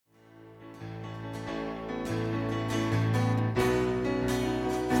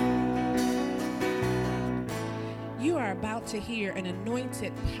to hear an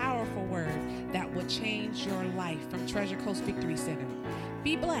anointed, powerful word that will change your life from Treasure Coast Victory Center.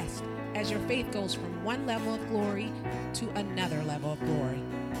 Be blessed as your faith goes from one level of glory to another level of glory.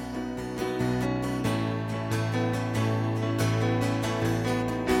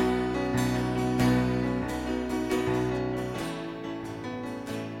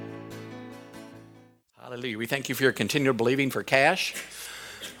 Hallelujah. We thank you for your continual believing for cash.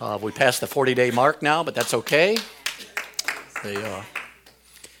 We passed the 40-day mark now, but that's okay. I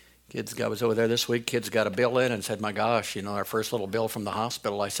was over there this week, kids got a bill in and said, my gosh, our first little bill from the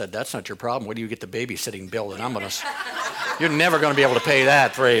hospital. I said, that's not your problem. Where do you get the babysitting bill that you're never going to be able to pay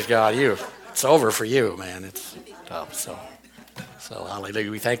that, praise God. It's over for you, man. It's tough. So hallelujah.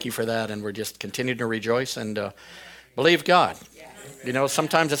 We thank you for that, and we're just continuing to rejoice and believe God.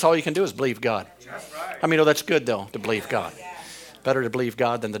 Sometimes that's all you can do is believe God. I mean, that's good, though, to believe God. Better to believe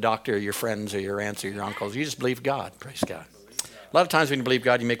God than the doctor or your friends or your aunts or your uncles. You just believe God. Praise God. A lot of times when you believe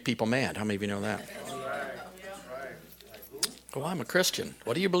God, you make people mad. How many of you know that? Well, I'm a Christian.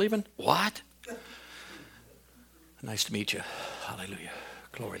 What do you believe in? What? Nice to meet you. Hallelujah.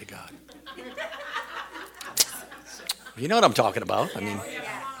 Glory to God. You know what I'm talking about. I mean,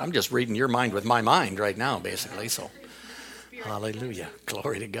 I'm just reading your mind with my mind right now, basically. So, hallelujah.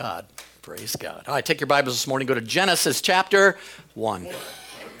 Glory to God. Praise God. All right, take your Bibles this morning. Go to Genesis chapter 1.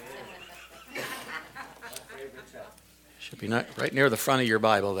 Should be right near the front of your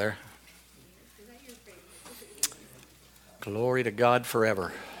Bible there. Glory to God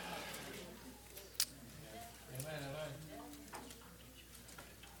forever.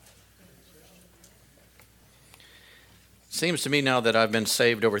 Seems to me now that I've been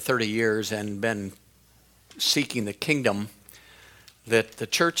saved over 30 years and been seeking the kingdom, that the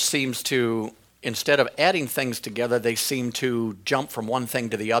church seems to, instead of adding things together, they seem to jump from one thing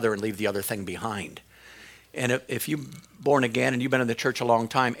to the other and leave the other thing behind. And if you're born again and you've been in the church a long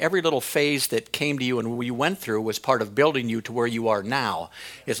time, every little phase that came to you and we went through was part of building you to where you are now.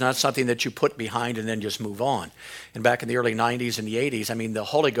 It's not something that you put behind and then just move on. And back in the early 90s and the 80s, I mean, the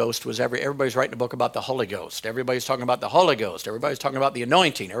Holy Ghost was everybody's writing a book about the Holy Ghost. Everybody's talking about the Holy Ghost. Everybody's talking about the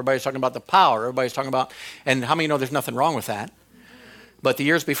anointing. Everybody's talking about the power. Everybody's talking about, and how many know there's nothing wrong with that? But the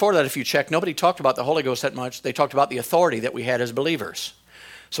years before that, if you check, nobody talked about the Holy Ghost that much. They talked about the authority that we had as believers.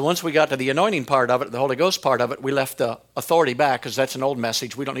 So once we got to the anointing part of it, the Holy Ghost part of it, we left the authority back because that's an old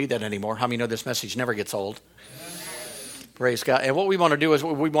message. We don't need that anymore. How many know this message never gets old? Praise God. And what we want to do is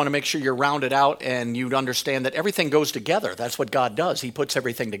we want to make sure you're rounded out and you'd understand that everything goes together. That's what God does. He puts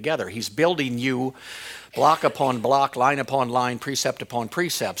everything together. He's building you block upon block, line upon line, precept upon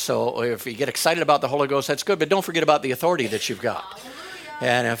precept. So if you get excited about the Holy Ghost, that's good. But don't forget about the authority that you've got.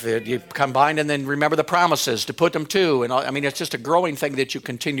 And if you combine and then remember the promises to put them to. And I mean, it's just a growing thing that you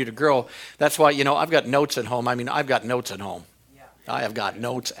continue to grow. That's why, I've got notes at home. I mean, I've got notes at home. I have got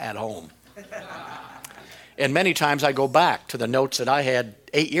notes at home. And many times I go back to the notes that I had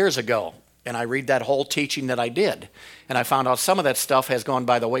 8 years ago. And I read that whole teaching that I did. And I found out some of that stuff has gone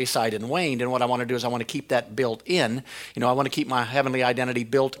by the wayside and waned. And what I want to do is I want to keep that built in. I want to keep my heavenly identity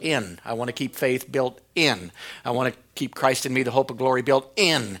built in. I want to keep faith built in. I want to keep Christ in me, the hope of glory, built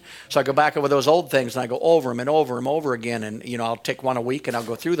in. So I go back over those old things and I go over them and over them over again. And, I'll take one a week and I'll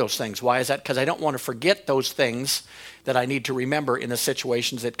go through those things. Why is that? Because I don't want to forget those things that I need to remember in the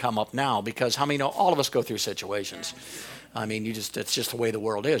situations that come up now. Because how many know all of us go through situations? I mean, it's just the way the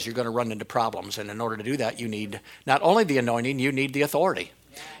world is. You're going to run into problems. And in order to do that, you need not only the anointing, you need the authority.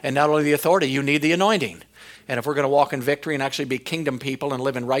 And not only the authority, you need the anointing. And if we're going to walk in victory and actually be kingdom people and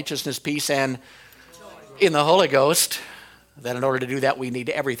live in righteousness, peace, and in the Holy Ghost, then in order to do that, we need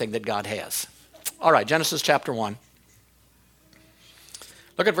everything that God has. All right, Genesis chapter 1.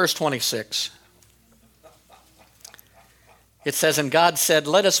 Look at verse 26. It says, and God said,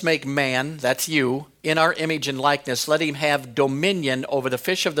 let us make man, that's you, in our image and likeness. Let him have dominion over the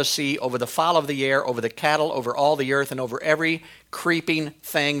fish of the sea, over the fowl of the air, over the cattle, over all the earth, and over every creeping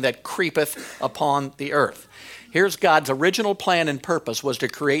thing that creepeth upon the earth. Here's God's original plan and purpose was to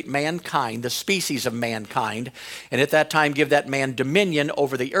create mankind, the species of mankind, and at that time give that man dominion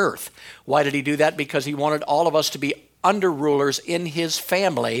over the earth. Why did he do that? Because he wanted all of us to be under rulers in his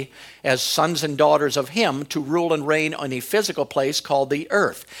family as sons and daughters of him to rule and reign on a physical place called the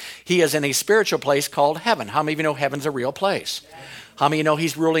earth. He is in a spiritual place called heaven. How many of you know heaven's a real place? How many of you know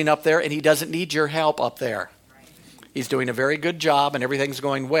he's ruling up there and he doesn't need your help up there? He's doing a very good job and everything's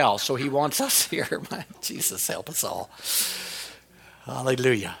going well. So he wants us here. Jesus, help us all.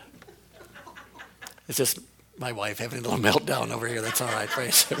 Hallelujah. It's just my wife having a little meltdown over here. That's all right,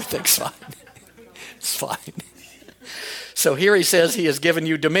 praise. Everything's fine. It's fine. So here he says he has given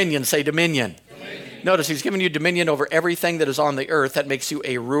you dominion. Say dominion. Notice he's given you dominion over everything that is on the earth. That makes you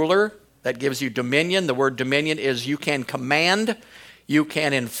a ruler. That gives you dominion. The word dominion is you can command, you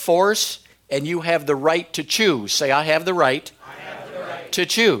can enforce, and you have the right to choose. Say, I have the right, to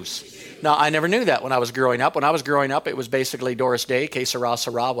choose. Now, I never knew that when I was growing up. When I was growing up, it was basically Doris Day, que sera,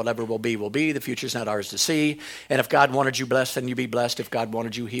 sera, whatever will be, will be. The future's not ours to see. And if God wanted you blessed, then you be blessed. If God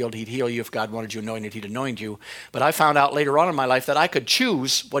wanted you healed, he'd heal you. If God wanted you anointed, he'd anoint you. But I found out later on in my life that I could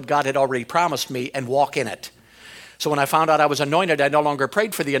choose what God had already promised me and walk in it. So when I found out I was anointed, I no longer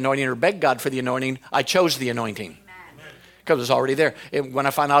prayed for the anointing or begged God for the anointing. I chose the anointing. Because it was already there. When I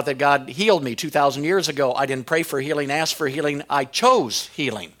found out that God healed me 2,000 years ago, I didn't pray for healing, ask for healing. I chose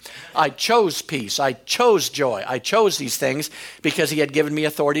healing. I chose peace. I chose joy. I chose these things because he had given me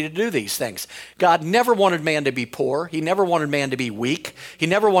authority to do these things. God never wanted man to be poor. He never wanted man to be weak. He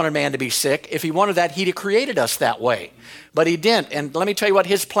never wanted man to be sick. If he wanted that, he'd have created us that way. But he didn't. And let me tell you what,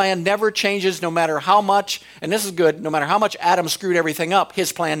 his plan never changes no matter how much, and this is good, no matter how much Adam screwed everything up,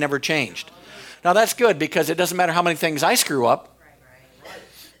 his plan never changed. Now that's good because it doesn't matter how many things I screw up.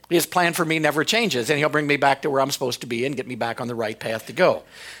 His plan for me never changes, and he'll bring me back to where I'm supposed to be and get me back on the right path to go.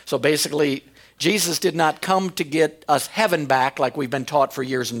 So basically, Jesus did not come to get us heaven back like we've been taught for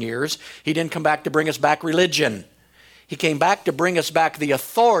years and years. He didn't come back to bring us back religion. He came back to bring us back the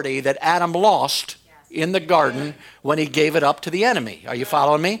authority that Adam lost in the garden when he gave it up to the enemy. Are you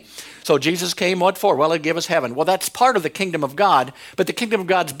following me? So Jesus came what for? Well, he'd give us heaven. Well, that's part of the kingdom of God, but the kingdom of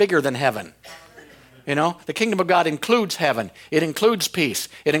God's bigger than heaven. You know, the kingdom of God includes heaven. It includes peace.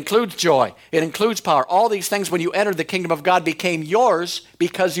 It includes joy. It includes power. All these things, when you entered the kingdom of God, became yours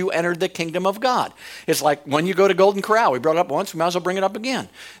because you entered the kingdom of God. It's like when you go to Golden Corral. We brought it up once. We might as well bring it up again.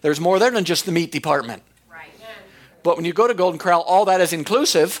 There's more there than just the meat department. Right. But when you go to Golden Corral, all that is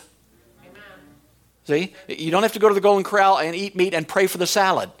inclusive. Amen. See? You don't have to go to the Golden Corral and eat meat and pray for the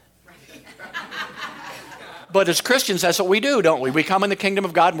salad. But as Christians, that's what we do, don't we? We come in the kingdom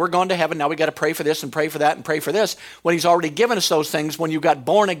of God and we're going to heaven. Now we got to pray for this and pray for that and pray for this. When he's already given us those things, when you got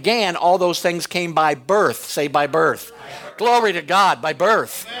born again, all those things came by birth. Say by birth. Glory to God, by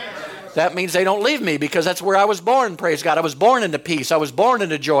birth. That means they don't leave me because that's where I was born, praise God. I was born into peace. I was born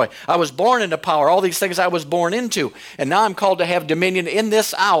into joy. I was born into power. All these things I was born into. And now I'm called to have dominion in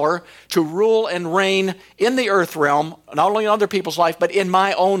this hour to rule and reign in the earth realm, not only in other people's life, but in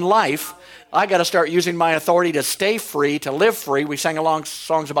my own life. I got to start using my authority to stay free, to live free. We sang along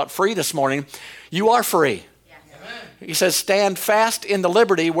songs about free this morning. You are free. Yes. He says, stand fast in the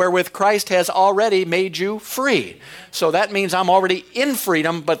liberty wherewith Christ has already made you free. So that means I'm already in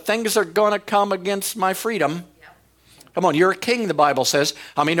freedom, but things are going to come against my freedom. Yep. Come on, you're a king, the Bible says.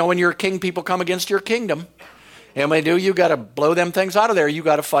 How many know when you're a king, people come against your kingdom? And when they do, you got to blow them things out of there. You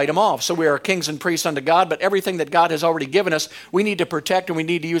got to fight them off. So we are kings and priests unto God, but everything that God has already given us, we need to protect and we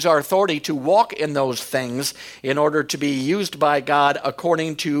need to use our authority to walk in those things in order to be used by God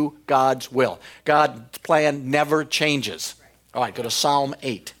according to God's will. God's plan never changes. All right, go to Psalm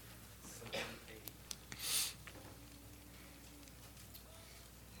 8.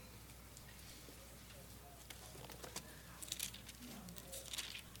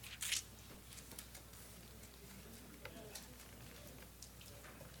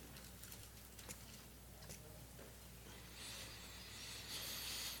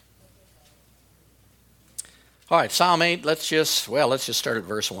 All right, Psalm 8, let's just start at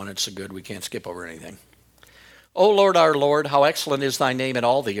verse 1. It's so good we can't skip over anything. O Lord, our Lord, how excellent is thy name in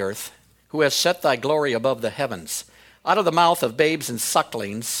all the earth, who has set thy glory above the heavens. Out of the mouth of babes and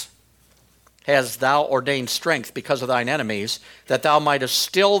sucklings hast thou ordained strength because of thine enemies, that thou mightest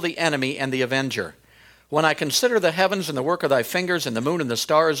still the enemy and the avenger. When I consider the heavens and the work of thy fingers, and the moon and the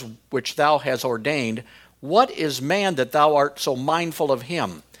stars which thou hast ordained, what is man that thou art so mindful of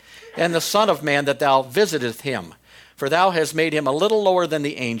him? And the Son of Man that thou visiteth him. For thou hast made him a little lower than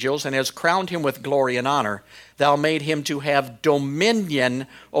the angels, and hast crowned him with glory and honor. Thou made him to have dominion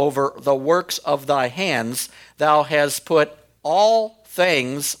over the works of thy hands. Thou hast put all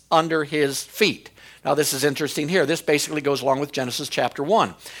things under his feet. Now this is interesting here. This basically goes along with Genesis chapter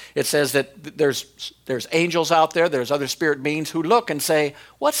 1. It says that there's angels out there, there's other spirit beings who look and say,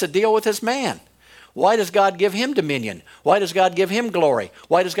 what's the deal with this man? Why does God give him dominion? Why does God give him glory?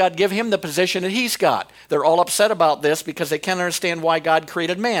 Why does God give him the position that he's got? They're all upset about this because they can't understand why God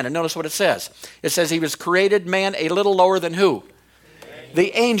created man. And notice what it says. It says he was created man a little lower than who?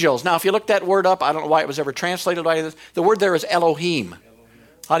 The angels. Now, if you look that word up, I don't know why it was ever translated like this. The word there is Elohim.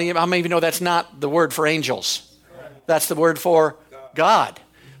 How many of you know that's not the word for angels? That's the word for God.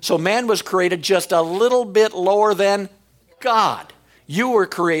 So man was created just a little bit lower than God. You were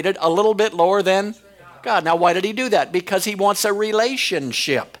created a little bit lower than God. Now, why did he do that? Because he wants a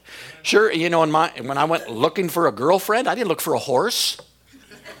relationship. Sure, you know, when I went looking for a girlfriend, I didn't look for a horse.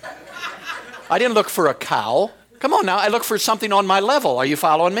 I didn't look for a cow. Come on now, I look for something on my level. Are you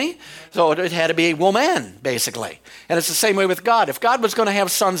following me? So it had to be a woman, basically. And it's the same way with God. If God was going to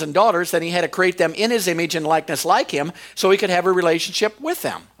have sons and daughters, then he had to create them in his image and likeness like him so he could have a relationship with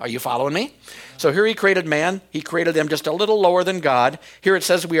them. Are you following me? So here he created man. He created them just a little lower than God. Here it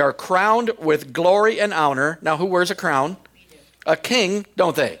says we are crowned with glory and honor. Now who wears a crown? A king,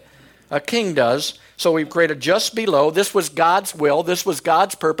 don't they? A king does. So we've created just below. This was God's will. This was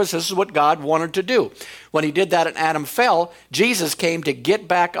God's purpose. This is what God wanted to do. When he did that and Adam fell, Jesus came to get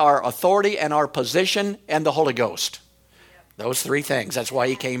back our authority and our position and the Holy Ghost. Those three things. That's why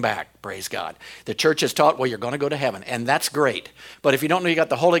he came back. Praise God. The church has taught, well, you're going to go to heaven. And that's great. But if you don't know you got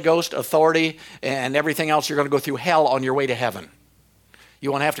the Holy Ghost, authority, and everything else, you're going to go through hell on your way to heaven.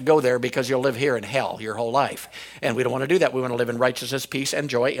 You won't have to go there because you'll live here in hell your whole life. And we don't want to do that. We want to live in righteousness, peace, and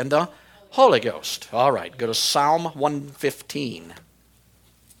joy in the Holy Ghost. All right, go to Psalm 115.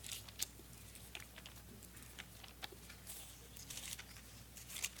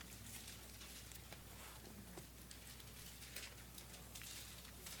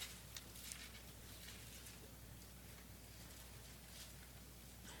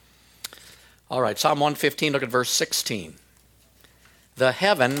 All right, Psalm 115, look at verse 16. The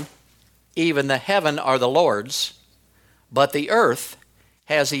heaven, even the heaven are the Lord's, but the earth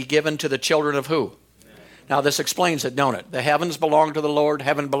has he given to the children of who? Now this explains it, don't it? The heavens belong to the Lord,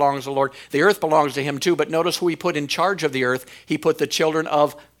 heaven belongs to the Lord. The earth belongs to him too, but notice who he put in charge of the earth. He put the children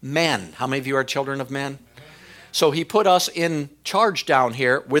of men. How many of you are children of men? So he put us in charge down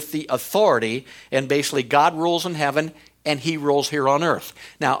here with the authority, and basically God rules in heaven and he rules here on earth.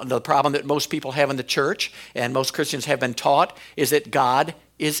 Now the problem that most people have in the church and most Christians have been taught is that God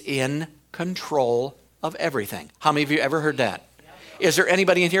is in control of everything. How many of you ever heard that? Is there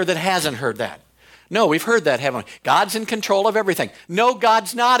anybody in here that hasn't heard that? No, we've heard that, haven't we? God's in control of everything. No,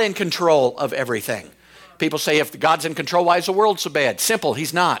 God's not in control of everything. People say, if God's in control, why is the world so bad? Simple,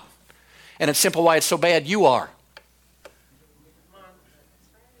 he's not. And it's simple why it's so bad, you are.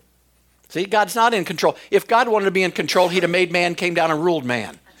 See, God's not in control. If God wanted to be in control, he'd have made man, came down and ruled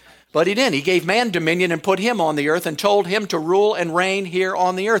man. But he didn't. He gave man dominion and put him on the earth and told him to rule and reign here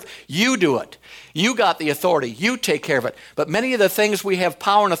on the earth. You do it. You got the authority. You take care of it. But many of the things we have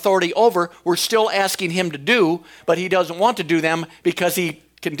power and authority over, we're still asking him to do, but he doesn't want to do them because he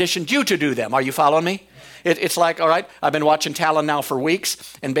conditioned you to do them. Are you following me? It's like, all right, I've been watching Talon now for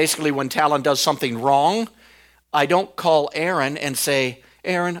weeks, and basically when Talon does something wrong, I don't call Aaron and say,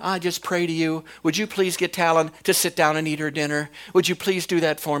 Aaron, I just pray to you. Would you please get Talon to sit down and eat her dinner? Would you please do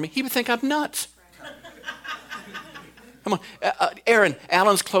that for me? He would think I'm nuts. Come on, Aaron,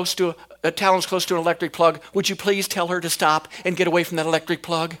 Talon's close to an electric plug. Would you please tell her to stop and get away from that electric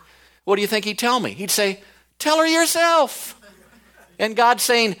plug? What do you think he'd tell me? He'd say, tell her yourself. And God's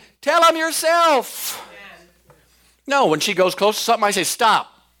saying, tell him yourself. No, when she goes close to something, I say,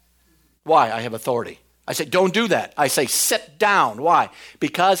 stop. Why? I have authority. I say, don't do that. I say, sit down. Why?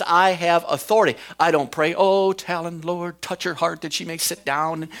 Because I have authority. I don't pray, oh, Talon, Lord, touch her heart that she may sit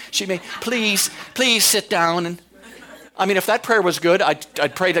down. And she may, please sit down. And I mean, if that prayer was good,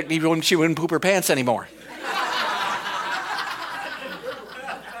 I'd pray that even she wouldn't poop her pants anymore.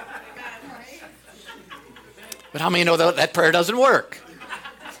 But how many know that prayer doesn't work?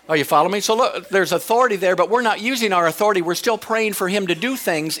 Are you following me? So look, there's authority there, but we're not using our authority. We're still praying for him to do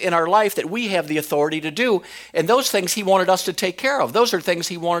things in our life that we have the authority to do. And those things he wanted us to take care of. Those are things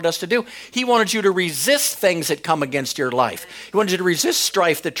he wanted us to do. He wanted you to resist things that come against your life. He wanted you to resist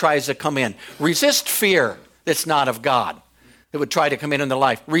strife that tries to come in. Resist fear that's not of God, that would try to come in the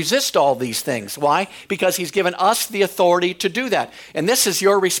life. Resist all these things. Why? Because he's given us the authority to do that. And this is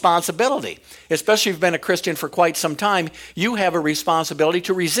your responsibility. Especially if you've been a Christian for quite some time, you have a responsibility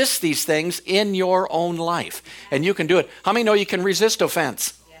to resist these things in your own life. And you can do it. How many know you can resist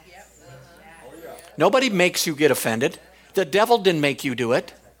offense? Nobody makes you get offended. The devil didn't make you do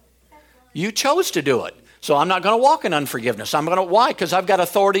it. You chose to do it. So I'm not going to walk in unforgiveness. Why? Because I've got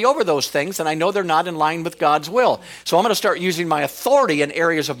authority over those things, and I know they're not in line with God's will. So I'm going to start using my authority in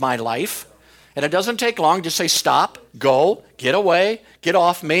areas of my life, and it doesn't take long. Just say, stop, go, get away, get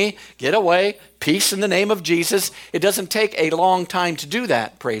off me, get away, peace in the name of Jesus. It doesn't take a long time to do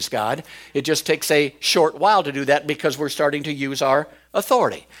that, praise God. It just takes a short while to do that because we're starting to use our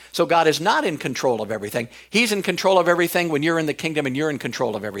authority. So God is not in control of everything. He's in control of everything when you're in the kingdom and you're in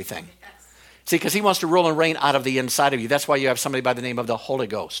control of everything. See, because he wants to rule and reign out of the inside of you. That's why you have somebody by the name of the Holy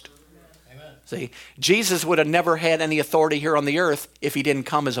Ghost. Amen. See, Jesus would have never had any authority here on the earth if he didn't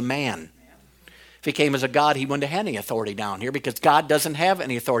come as a man. If he came as a God, he wouldn't have had any authority down here because God doesn't have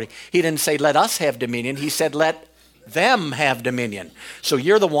any authority. He didn't say, let us have dominion. He said, let them have dominion. So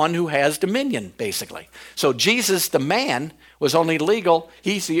you're the one who has dominion, basically. So Jesus, the man, was only legal.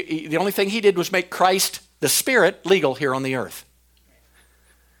 The only thing he did was make Christ, the Spirit, legal here on the earth.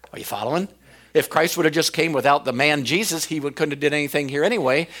 Are you following? If Christ would have just came without the man Jesus, he couldn't have did anything here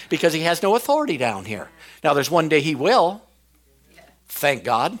anyway because he has no authority down here. Now, there's one day he will. Thank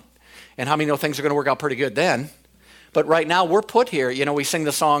God. And how many know things are going to work out pretty good then? But right now we're put here. You know, we sing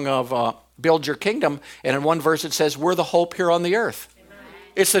the song of Build Your Kingdom, and in one verse it says, we're the hope here on the earth. Amen.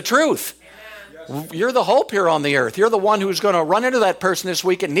 It's the truth. Amen. You're the hope here on the earth. You're the one who's going to run into that person this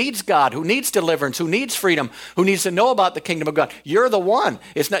week and needs God, who needs deliverance, who needs freedom, who needs to know about the kingdom of God. You're the one.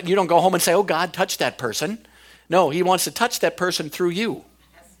 It's not. You don't go home and say, oh, God, touch that person. No, he wants to touch that person through you.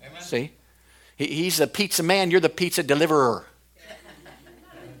 Amen. See? He's the pizza man. You're the pizza deliverer.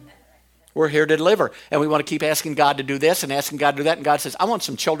 We're here to deliver. And we want to keep asking God to do this and asking God to do that. And God says, I want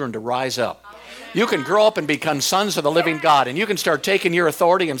some children to rise up. You can grow up and become sons of the living God. And you can start taking your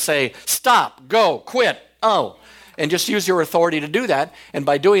authority and say, stop, go, quit, and just use your authority to do that. And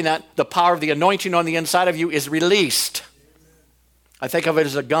by doing that, the power of the anointing on the inside of you is released. I think of it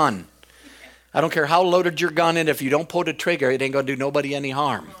as a gun. I don't care how loaded your gun is. If you don't pull the trigger, it ain't going to do nobody any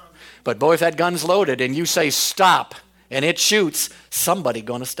harm. But boy, if that gun's loaded and you say stop and it shoots, somebody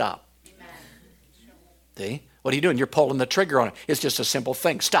going to stop. See? What are you doing? You're pulling the trigger on it. It's just a simple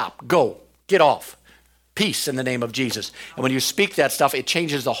thing. Stop. Go. Get off. Peace in the name of Jesus. And when you speak that stuff, it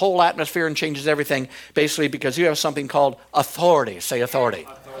changes the whole atmosphere and changes everything, basically because you have something called authority. Say authority.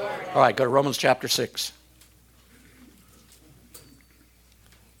 Authority. All right, go to Romans chapter 6.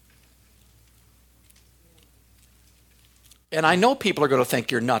 And I know people are going to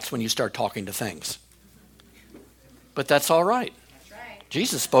think you're nuts when you start talking to things. But that's all right. That's right.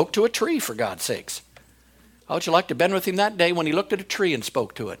 Jesus spoke to a tree, for God's sakes. How would you like to have been with him that day when he looked at a tree and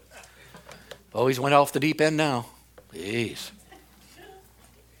spoke to it? Oh, he's went off the deep end now. Jeez.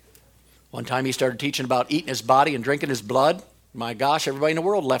 One time he started teaching about eating his body and drinking his blood. My gosh, everybody in the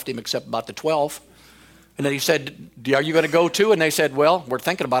world left him except about the 12. And then he said, are you going to go too? And they said, well, we're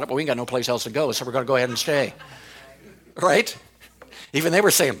thinking about it, but we ain't got no place else to go, so we're going to go ahead and stay. Right? Even they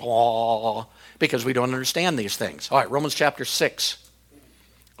were saying, oh, because we don't understand these things. All right, Romans chapter 6.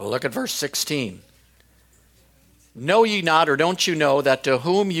 Look at verse 16. Know ye not, or don't you know, that to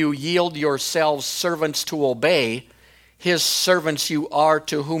whom you yield yourselves servants to obey, his servants you are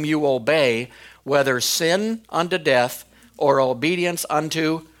to whom you obey, whether sin unto death or obedience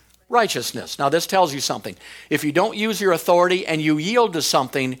unto righteousness. Now this tells you something. If you don't use your authority and you yield to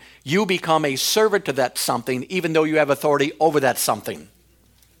something, you become a servant to that something, even though you have authority over that something.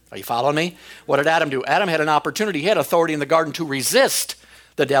 Are you following me? What did Adam do? Adam had an opportunity. He had authority in the garden to resist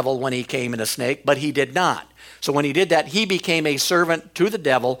the devil when he came in a snake, but he did not. So when he did that, he became a servant to the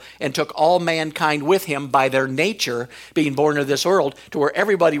devil and took all mankind with him by their nature, being born into this world, to where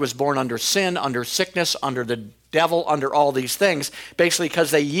everybody was born under sin, under sickness, under the devil, under all these things, basically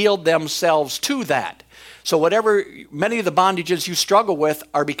because they yield themselves to that. So many of the bondages you struggle with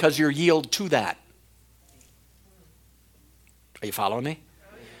are because you're yield to that. Are you following me?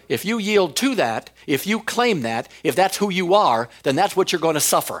 If you yield to that, if you claim that, if that's who you are, then that's what you're going to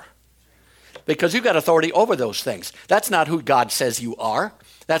suffer. Because you've got authority over those things. That's not who God says you are.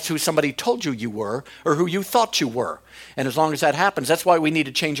 That's who somebody told you were, or who you thought you were. And as long as that happens, that's why we need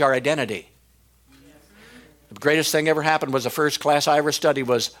to change our identity. The greatest thing ever happened was the first class I ever studied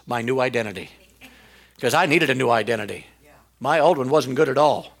was my new identity. Because I needed a new identity. My old one wasn't good at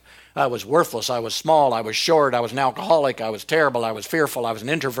all. I was worthless. I was small. I was short. I was an alcoholic. I was terrible. I was fearful. I was an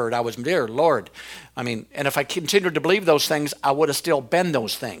introvert. I was, dear Lord. And if I continued to believe those things, I would have still been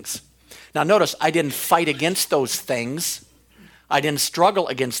those things. Now notice, I didn't fight against those things. I didn't struggle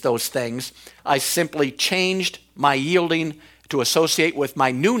against those things. I simply changed my yielding to associate with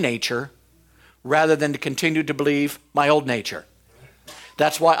my new nature rather than to continue to believe my old nature.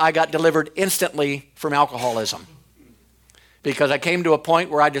 That's why I got delivered instantly from alcoholism. Because I came to a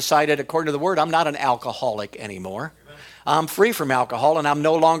point where I decided, according to the word, I'm not an alcoholic anymore. I'm free from alcohol, and I'm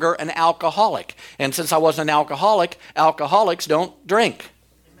no longer an alcoholic. And since I wasn't an alcoholic, alcoholics don't drink.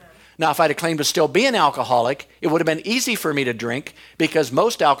 Now, if I'd have claimed to still be an alcoholic, it would have been easy for me to drink because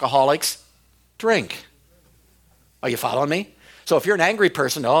most alcoholics drink. Are you following me? So if you're an angry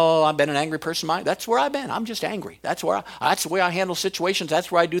person, oh, I've been an angry person. That's where I've been. I'm just angry. That's the way I handle situations.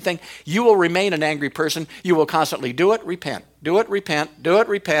 That's where I do things. You will remain an angry person. You will constantly do it, repent. Do it, repent. Do it,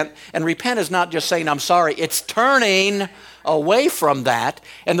 repent. And repent is not just saying I'm sorry. It's turning away from that.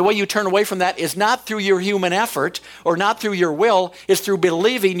 And the way you turn away from that is not through your human effort or not through your will. It's through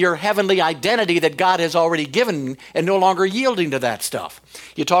believing your heavenly identity that God has already given and no longer yielding to that stuff.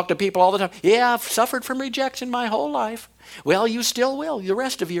 You talk to people all the time. Yeah, I've suffered from rejection my whole life. Well, you still will the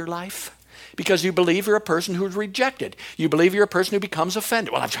rest of your life because you believe you're a person who's rejected. You believe you're a person who becomes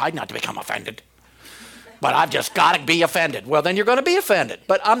offended. Well, I've tried not to become offended, but I've just got to be offended. Well, then you're going to be offended.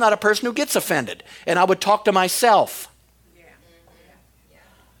 But I'm not a person who gets offended. And I would talk to myself.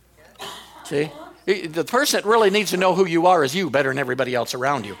 See? The person that really needs to know who you are is you better than everybody else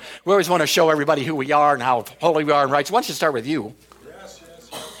around you. We always want to show everybody who we are and how holy we are and righteous. Why don't you start with you?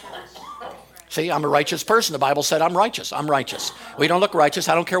 See, I'm a righteous person. The Bible said I'm righteous. I'm righteous. We don't look righteous.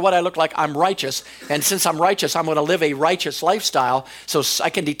 I don't care what I look like. I'm righteous. And since I'm righteous, I'm going to live a righteous lifestyle so I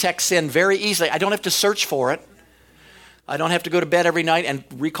can detect sin very easily. I don't have to search for it. I don't have to go to bed every night and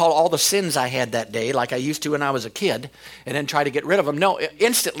recall all the sins I had that day like I used to when I was a kid and then try to get rid of them. No,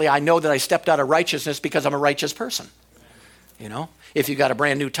 instantly I know that I stepped out of righteousness because I'm a righteous person. You know, if you got a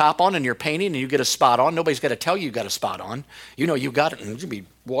brand new top on and you're painting and you get a spot on, nobody's got to tell you got a spot on. You know you got it, and you'll be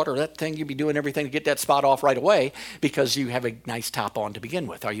water that thing. You'll be doing everything to get that spot off right away because you have a nice top on to begin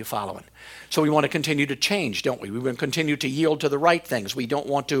with. Are you following? So we want to continue to change, don't we? We want to continue to yield to the right things. We don't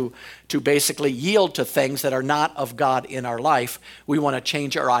want to basically yield to things that are not of God in our life. We want to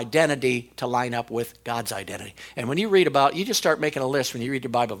change our identity to line up with God's identity. And when you read about, you just start making a list when you read the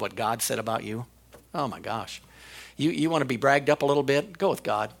Bible of what God said about you. Oh my gosh. You want to be bragged up a little bit? Go with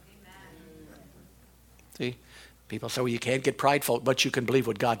God. Amen. See? People say, well, you can't get prideful, but you can believe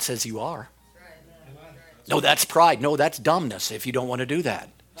what God says you are. Right. No, that's pride. No, that's dumbness if you don't want to do that.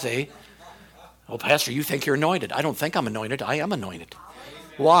 See? Oh, Pastor, you think you're anointed. I don't think I'm anointed. I am anointed.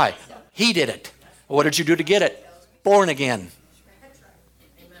 Why? He did it. What did you do to get it? Born again.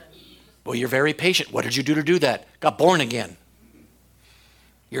 Well, you're very patient. What did you do to do that? Got born again.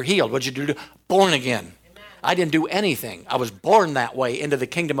 You're healed. What did you do? Born again. I didn't do anything. I was born that way into the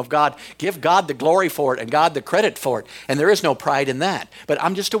kingdom of God. Give God the glory for it and God the credit for it. And there is no pride in that. But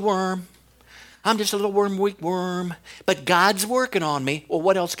I'm just a worm. I'm just a little weak worm. But God's working on me. Well,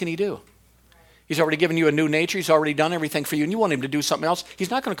 what else can he do? He's already given you a new nature. He's already done everything for you. And you want him to do something else.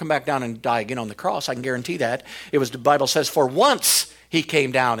 He's not going to come back down and die again on the cross. I can guarantee that. It was, the Bible says, for once he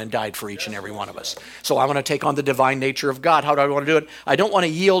came down and died for each and every one of us. So I want to take on the divine nature of God. How do I want to do it? I don't want to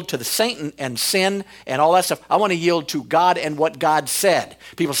yield to the Satan and sin and all that stuff. I want to yield to God and what God said.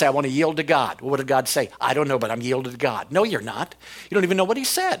 People say, I want to yield to God. Well, what did God say? I don't know, but I'm yielded to God. No, you're not. You don't even know what he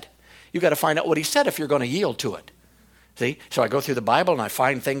said. You got to find out what he said if you're going to yield to it. See? So I go through the Bible and I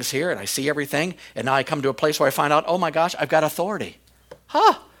find things here and I see everything. And now I come to a place where I find out, oh my gosh, I've got authority.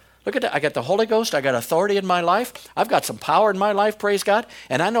 Look at that. I got the Holy Ghost. I got authority in my life. I've got some power in my life, praise God.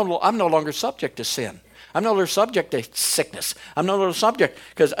 And I'm no longer subject to sin. I'm no longer subject to sickness. I'm no longer subject,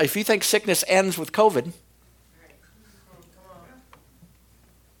 because if you think sickness ends with COVID,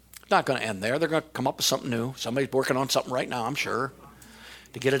 it's not going to end there. They're going to come up with something new. Somebody's working on something right now, I'm sure,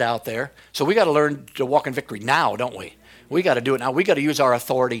 to get it out there. So we got to learn to walk in victory now, don't we? We got to do it now. We got to use our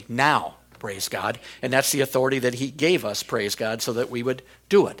authority now. Praise God. And that's the authority that he gave us, praise God, so that we would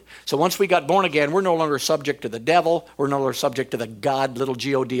do it. So once we got born again, we're no longer subject to the devil. We're no longer subject to the God, little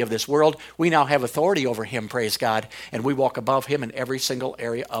G-O-D of this world. We now have authority over him, praise God, and we walk above him in every single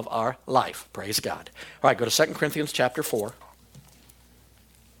area of our life, praise God. All right, go to 2 Corinthians chapter 4.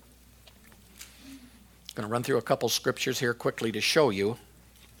 I'm going to run through a couple scriptures here quickly to show you,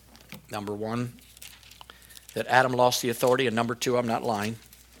 number one, that Adam lost the authority, and number two, I'm not lying.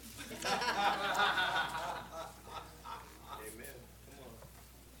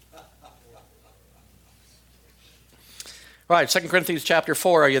 All right, 2 Corinthians chapter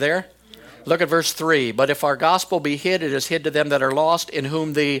 4, are you there? Look at verse 3. But if our gospel be hid, it is hid to them that are lost, in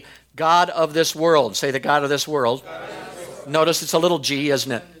whom the God of this world, say the God of this world. Notice it's a little g,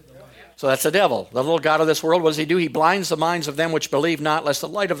 isn't it? So that's the devil. The little God of this world, what does he do? He blinds the minds of them which believe not, lest the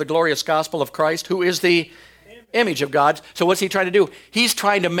light of the glorious gospel of Christ, who is the image of God. So what's he trying to do? He's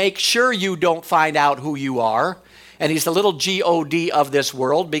trying to make sure you don't find out who you are. And he's the little G-O-D of this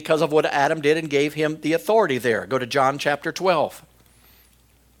world because of what Adam did and gave him the authority there. Go to John chapter 12.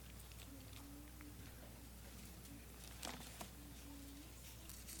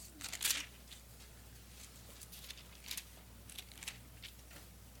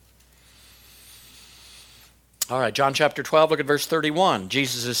 All right, John chapter 12, look at verse 31.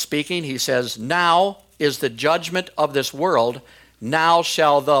 Jesus is speaking. He says, now is the judgment of this world. Now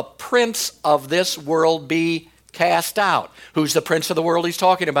shall the prince of this world be cast out. Who's the prince of the world he's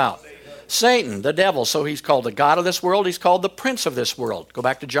talking about? Satan, the devil. So he's called the god of this world. He's called the prince of this world. Go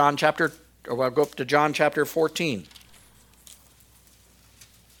back to John chapter 14.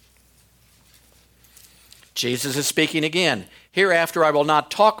 Jesus is speaking again. Hereafter I will not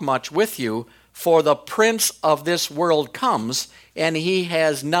talk much with you, for the prince of this world comes, and he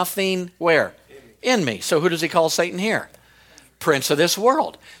has nothing where? In me. So who does he call Satan here? Prince of this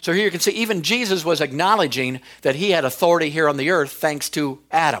world. So here you can see even Jesus was acknowledging that he had authority here on the earth thanks to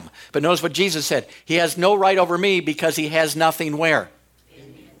Adam. But notice what Jesus said. He has no right over me because he has nothing where?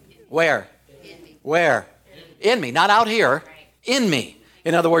 In me. Where? In me. Where? In me. Not out here. In me.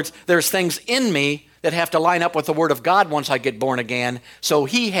 In other words, there's things in me that have to line up with the Word of God once I get born again, so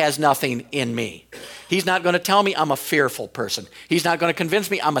he has nothing in me. He's not going to tell me I'm a fearful person. He's not going to convince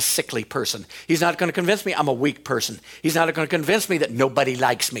me I'm a sickly person. He's not going to convince me I'm a weak person. He's not going to convince me that nobody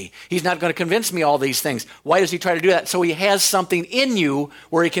likes me. He's not going to convince me all these things. Why does he try to do that? So he has something in you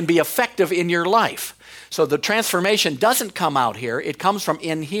where he can be effective in your life. So the transformation doesn't come out here. It comes from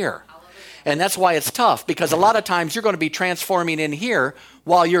in here. And that's why it's tough, because a lot of times you're going to be transforming in here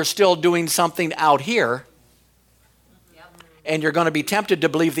while you're still doing something out here. And you're going to be tempted to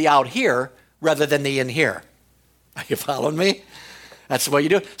believe the out here rather than the in here. Are you following me? That's the way you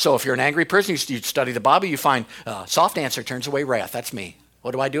do it. So if you're an angry person, you study the Bible, you find soft answer turns away wrath. That's me.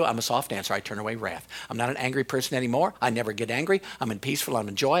 What do? I'm a soft answer. I turn away wrath. I'm not an angry person anymore. I never get angry. I'm in peaceful. I'm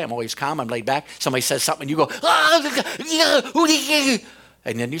in joy. I'm always calm. I'm laid back. Somebody says something and you go,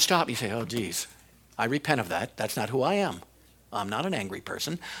 and then you stop. You say, oh, geez, I repent of that. That's not who I am. I'm not an angry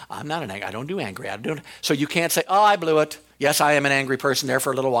person. I don't do angry. So you can't say, oh, I blew it. Yes, I am an angry person. There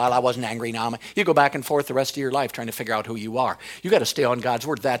for a little while, I wasn't angry. Now you go back and forth the rest of your life trying to figure out who you are. You got to stay on God's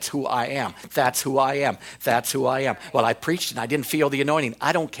word. That's who I am. That's who I am. That's who I am. Well, I preached and I didn't feel the anointing.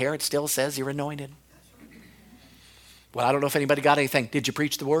 I don't care. It still says you're anointed. Well, I don't know if anybody got anything. Did you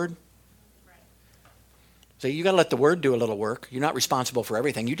preach the word? So you got to let the word do a little work. You're not responsible for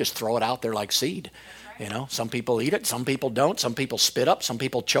everything. You just throw it out there like seed. You know, some people eat it, some people don't. Some people spit up, some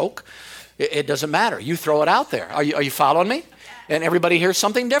people choke. It doesn't matter. You throw it out there. Are you following me? And everybody hears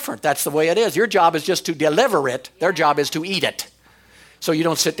something different. That's the way it is. Your job is just to deliver it. Their job is to eat it. So you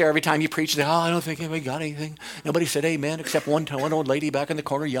don't sit there every time you preach and say, oh, I don't think anybody got anything. Nobody said amen except one old lady back in the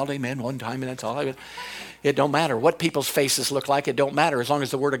corner yelled amen one time, and that's all. It don't matter what people's faces look like. It don't matter as long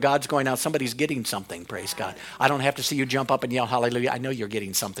as the word of God's going out. Somebody's getting something, praise God. I don't have to see you jump up and yell hallelujah. I know you're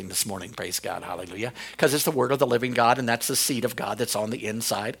getting something this morning, praise God, hallelujah. Because it's the word of the living God, and that's the seed of God that's on the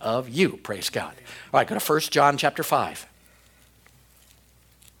inside of you, praise God. All right, go to 1 John chapter 5.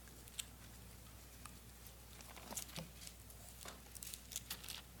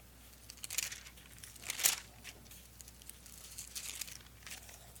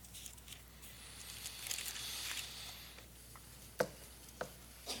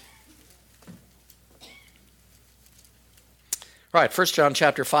 All right, 1 John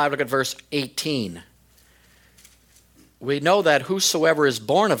chapter 5, look at verse 18. We know that whosoever is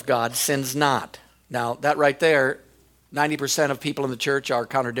born of God sins not. Now, that right there, 90% of people in the church are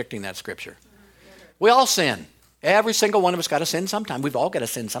contradicting that scripture. We all sin. Every single one of us got to sin sometime. We've all got to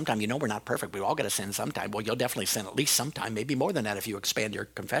sin sometime. You know we're not perfect. We've all got to sin sometime. Well, you'll definitely sin at least sometime, maybe more than that if you expand your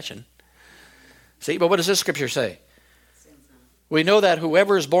confession. See, but what does this scripture say? We know that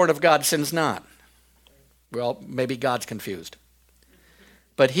whoever is born of God sins not. Well, maybe God's confused.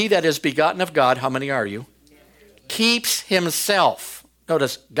 But he that is begotten of God, how many are you? Keeps himself.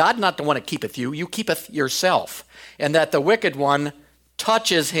 Notice, God not the one that keepeth you, you keepeth yourself. And that the wicked one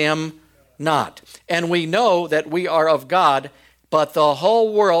touches him not. And we know that we are of God, but the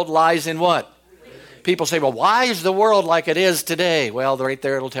whole world lies in what? People say, well, why is the world like it is today? Well, right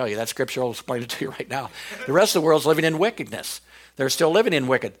there it'll tell you. That scripture will explain it to you right now. The rest of the world's living in wickedness. They're still living in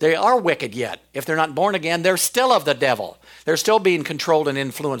wicked. They are wicked yet. If they're not born again, they're still of the devil. They're still being controlled and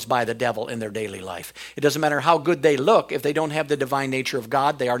influenced by the devil in their daily life. It doesn't matter how good they look. If they don't have the divine nature of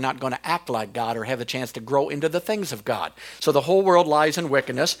God, they are not going to act like God or have a chance to grow into the things of God. So the whole world lies in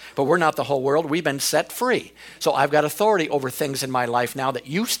wickedness, but we're not the whole world. We've been set free. So I've got authority over things in my life now that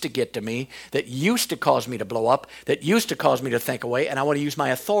used to get to me, that used to cause me to blow up, that used to cause me to think away, and I want to use my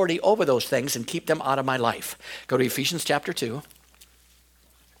authority over those things and keep them out of my life. Go to Ephesians chapter 2.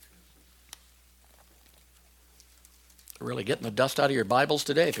 Really getting the dust out of your Bibles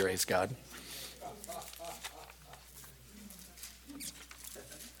today, praise God.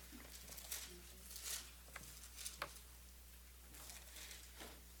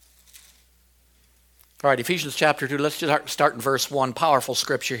 All right, Ephesians chapter 2, let's just start in verse 1. Powerful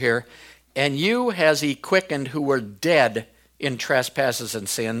scripture here. And you has he quickened who were dead in trespasses and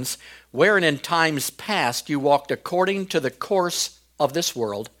sins, wherein in times past you walked according to the course of this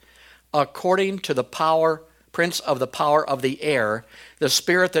world, according to the prince of the power of the air, the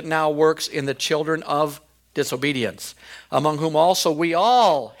spirit that now works in the children of disobedience, among whom also we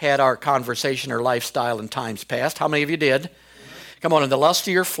all had our conversation or lifestyle in times past. How many of you did? Come on, in the lust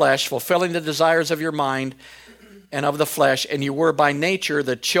of your flesh, fulfilling the desires of your mind and of the flesh, and you were by nature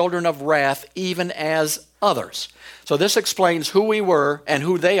the children of wrath, even as others. So this explains who we were and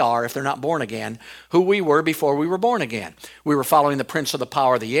who they are if they're not born again, who we were before we were born again. We were following the prince of the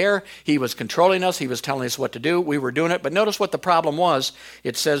power of the air. He was controlling us. He was telling us what to do. We were doing it. But notice what the problem was.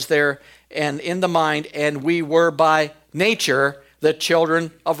 It says there, and in the mind, and we were by nature the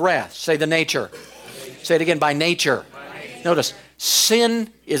children of wrath. Say the nature. Say it again, by nature. Notice,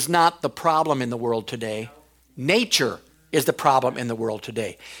 sin is not the problem in the world today. Nature is the problem in the world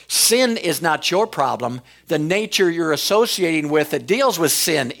today. Sin is not your problem. The nature you're associating with that deals with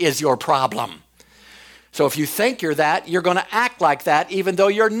sin is your problem. So if you think you're that, you're going to act like that even though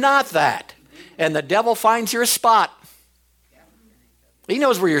you're not that. And the devil finds your spot. He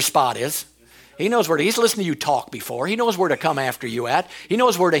knows where your spot is. He knows where he's listened to you talk before. He knows where to come after you at. He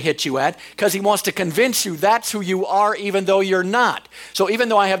knows where to hit you at because he wants to convince you that's who you are even though you're not. So even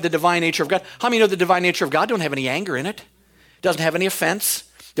though I have the divine nature of God, how many know the divine nature of God don't have any anger in it? Doesn't have any offense,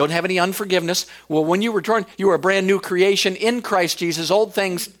 don't have any unforgiveness. Well, when you returned, you were a brand new creation in Christ Jesus. Old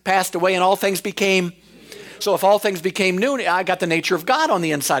things passed away and all things became. So if all things became new, I got the nature of God on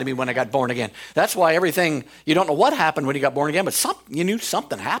the inside of me when I got born again. That's why everything, you don't know what happened when you got born again, but you knew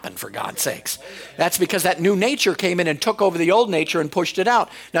something happened, for God's sakes. That's because that new nature came in and took over the old nature and pushed it out.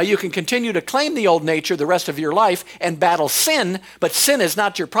 Now you can continue to claim the old nature the rest of your life and battle sin, but sin is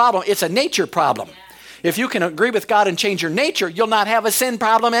not your problem. It's a nature problem. If you can agree with God and change your nature, you'll not have a sin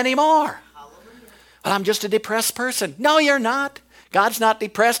problem anymore. Well, I'm just a depressed person. No, you're not. God's not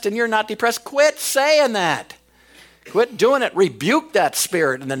depressed and you're not depressed. Quit saying that. Quit doing it. Rebuke that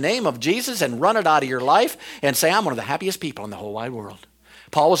spirit in the name of Jesus and run it out of your life and say, I'm one of the happiest people in the whole wide world.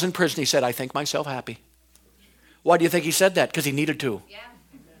 Paul was in prison. He said, I think myself happy. Why do you think he said that? Because he needed to.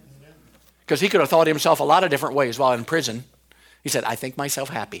 Because he could have thought himself a lot of different ways while in prison. He said, I think myself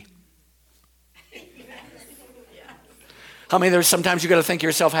happy. How many there's sometimes you got to think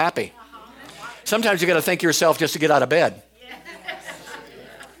yourself happy? Sometimes you got to think yourself just to get out of bed.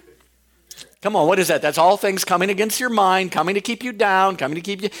 Come on, what is that? That's all things coming against your mind, coming to keep you down, coming to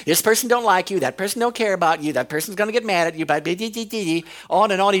keep you. This person don't like you. That person don't care about you. That person's going to get mad at you.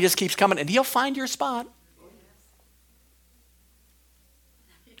 On and on, he just keeps coming, and he'll find your spot.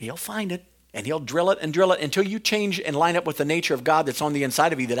 He'll find it, and he'll drill it until you change and line up with the nature of God that's on the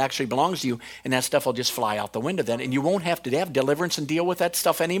inside of you that actually belongs to you, and that stuff will just fly out the window then, and you won't have to have deliverance and deal with that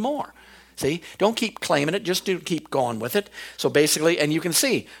stuff anymore. See, don't keep claiming it, just keep going with it. So basically, and you can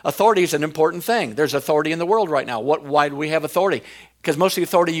see, authority is an important thing. There's authority in the world right now. Why do we have authority? Because most of the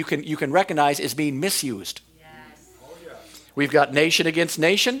authority you can recognize is being misused. Yes. Oh, yeah. We've got nation against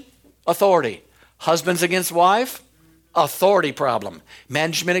nation, authority. Husbands against wife, authority problem.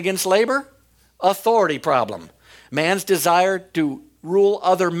 Management against labor, authority problem. Man's desire to rule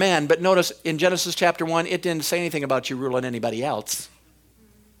other men. But notice in Genesis chapter 1, it didn't say anything about you ruling anybody else.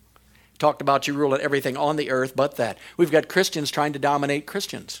 Talked about you ruling everything on the earth but that. We've got Christians trying to dominate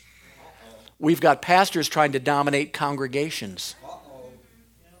Christians. We've got pastors trying to dominate congregations.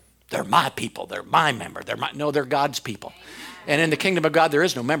 They're my people. They're my member. They're God's people. And in the kingdom of God, there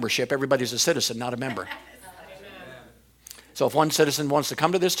is no membership. Everybody's a citizen, not a member. So if one citizen wants to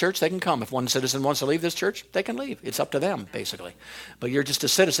come to this church, they can come. If one citizen wants to leave this church, they can leave. It's up to them, basically. But you're just a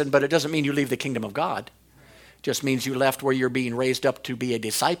citizen, but it doesn't mean you leave the kingdom of God. Just means you left where you're being raised up to be a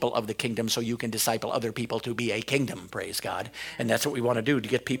disciple of the kingdom so you can disciple other people to be a kingdom, praise God. And that's what we want to do, to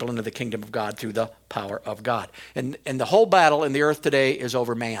get people into the kingdom of God through the power of God. And the whole battle in the earth today is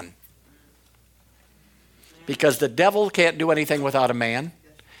over man. Because the devil can't do anything without a man,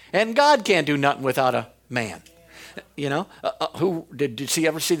 and God can't do nothing without a man. You know, did you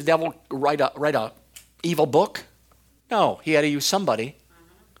ever see the devil write a evil book? No, he had to use somebody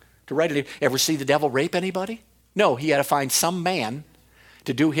to write it. Ever see the devil rape anybody? No, he had to find some man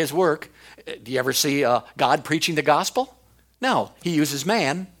to do his work. Do you ever see God preaching the gospel? No, he uses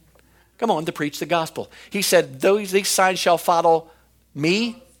man, to preach the gospel. He said, these signs shall follow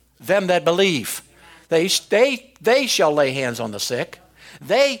me, them that believe. They shall lay hands on the sick.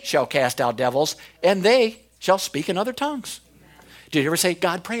 They shall cast out devils, and they shall speak in other tongues. Did you ever say,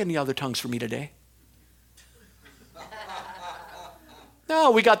 God, pray in the other tongues for me today?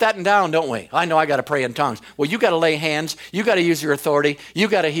 No, we got that down, don't we? I know I got to pray in tongues. Well, you got to lay hands. You got to use your authority. You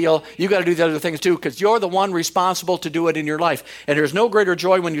got to heal. You got to do the other things too, because you're the one responsible to do it in your life. And there's no greater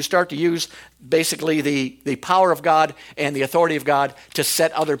joy when you start to use basically the power of God and the authority of God to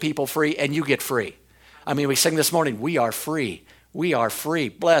set other people free, and you get free. I mean, we sing this morning, we are free. We are free.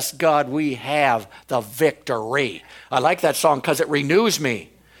 Bless God, we have the victory. I like that song because it renews me.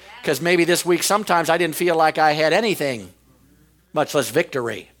 Because maybe this week sometimes I didn't feel like I had anything, much less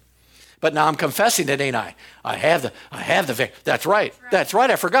victory. But now I'm confessing it, ain't I? I have the victory. That's right. That's right.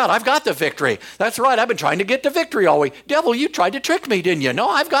 I forgot. I've got the victory. That's right. I've been trying to get the victory all week. Devil, you tried to trick me, didn't you? No,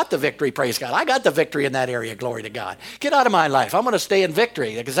 I've got the victory. Praise God. I got the victory in that area. Glory to God. Get out of my life. I'm going to stay in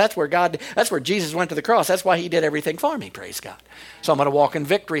victory because that's where Jesus went to the cross. That's why he did everything for me. Praise God. So I'm going to walk in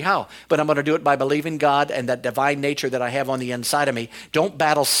victory. How? But I'm going to do it by believing God and that divine nature that I have on the inside of me. Don't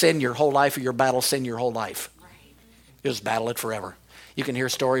battle sin your whole life, or you'll battle sin your whole life. Just battle it forever. You can hear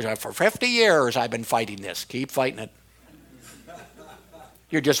stories of, for 50 years I've been fighting this. Keep fighting it.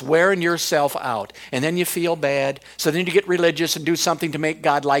 You're just wearing yourself out. And then you feel bad. So then you get religious and do something to make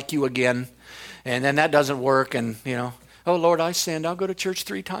God like you again. And then that doesn't work. And, oh, Lord, I sinned. I'll go to church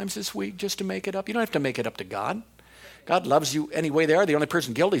 3 times this week just to make it up. You don't have to make it up to God. God loves you any way they are. The only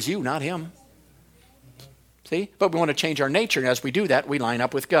person guilty is you, not him. See? But we want to change our nature. And as we do that, we line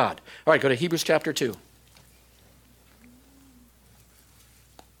up with God. All right, go to Hebrews chapter 2.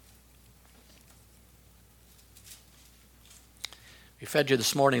 We fed you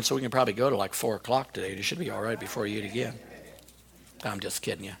this morning, so we can probably go to like 4 o'clock today. You should be all right before you eat again. I'm just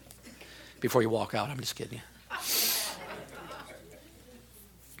kidding you. Before you walk out, I'm just kidding you.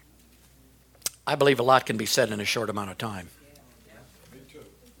 I believe a lot can be said in a short amount of time.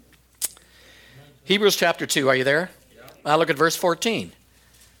 Hebrews chapter 2, are you there? Now look at verse 14.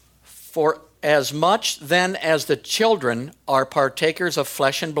 For as much then as the children are partakers of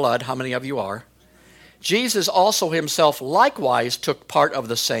flesh and blood, how many of you are? Jesus also himself likewise took part of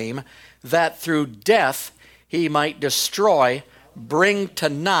the same, that through death he might destroy, bring to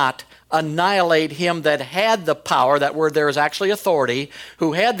naught, annihilate him that had the power. That word there is actually authority.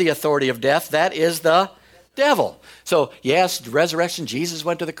 Who had the authority of death? That is the devil. So yes, resurrection, Jesus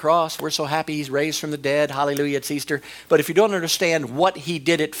went to the cross. We're so happy he's raised from the dead. Hallelujah, it's Easter. But if you don't understand what he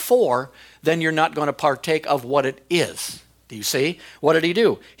did it for, then you're not going to partake of what it is. Do you see? What did he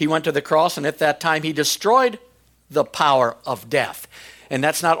do? He went to the cross, and at that time he destroyed the power of death. And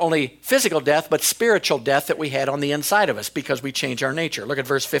that's not only physical death, but spiritual death that we had on the inside of us because we changed our nature. Look at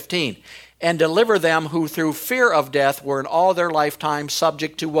verse 15. And deliver them who through fear of death were in all their lifetime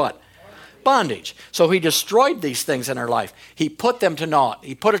subject to what? Bondage. So he destroyed these things in our life. He put them to naught.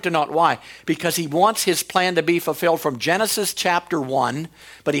 He put it to naught. Why? Because he wants his plan to be fulfilled from Genesis chapter 1,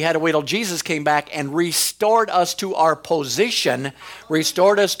 but he had to wait till Jesus came back and restored us to our position,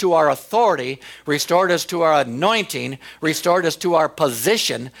 restored us to our authority, restored us to our anointing, restored us to our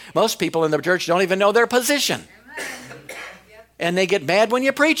position. Most people in the church don't even know their position. And they get mad when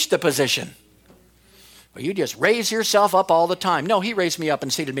you preach the position. Well, you just raise yourself up all the time. No, he raised me up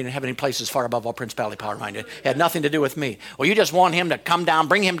and seated me in heavenly places far above all principality, power, mind. It had nothing to do with me. Well, you just want him to come down,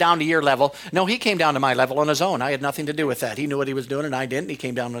 bring him down to your level. No, he came down to my level on his own. I had nothing to do with that. He knew what he was doing and I didn't. He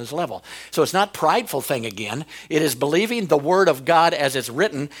came down on his level. So it's not prideful thing again. It is believing the word of God as it's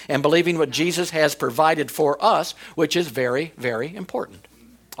written and believing what Jesus has provided for us, which is very, very important.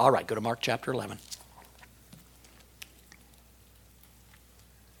 All right, go to Mark chapter 11.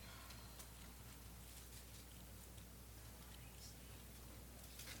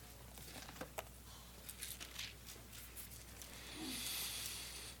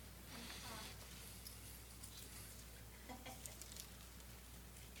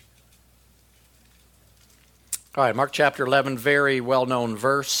 All right, Mark chapter 11, very well-known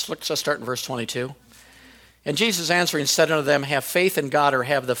verse. Let's just start in verse 22. And Jesus answering said unto them, have faith in God, or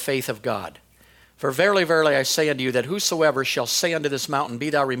have the faith of God. For verily, verily, I say unto you, that whosoever shall say unto this mountain, be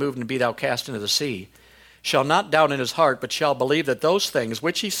thou removed and be thou cast into the sea, shall not doubt in his heart, but shall believe that those things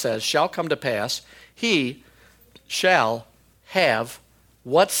which he says shall come to pass, he shall have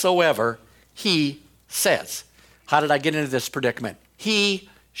whatsoever he says. How did I get into this predicament? He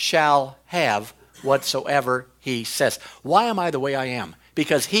shall have whatsoever he says. Why am I the way I am?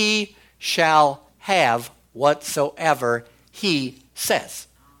 Because he shall have whatsoever he says.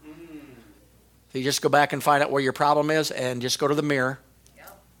 So you just go back and find out where your problem is and just go to the mirror.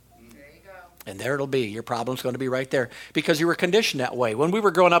 Yep. There you go. And there it'll be. Your problem's going to be right there. Because you were conditioned that way. When we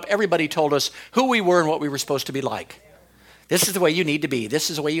were growing up, everybody told us who we were and what we were supposed to be like. This is the way you need to be. This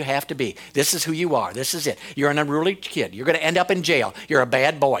is the way you have to be. This is who you are. This is it. You're an unruly kid. You're going to end up in jail. You're a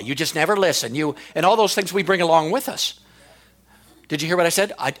bad boy. You just never listen. And all those things we bring along with us. Did you hear what I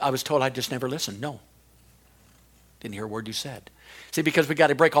said? I was told I'd just never listen. No. Didn't hear a word you said. See, because we got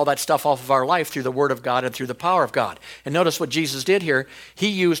to break all that stuff off of our life through the Word of God and through the power of God. And notice what Jesus did here. He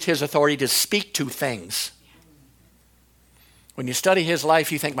used his authority to speak to things. When you study his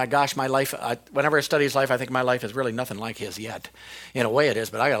life, you think, my gosh, my life, whenever I study his life, I think my life is really nothing like his yet. In a way it is,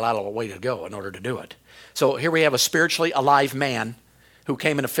 but I got a lot of way to go in order to do it. So here we have a spiritually alive man who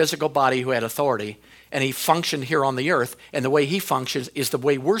came in a physical body who had authority, and he functioned here on the earth, and the way he functions is the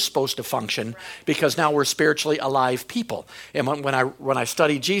way we're supposed to function, because now we're spiritually alive people. And when I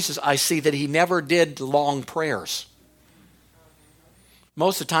study Jesus, I see that he never did long prayers.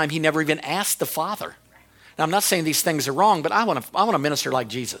 Most of the time, he never even asked the Father. Now, I'm not saying these things are wrong, but I want to minister like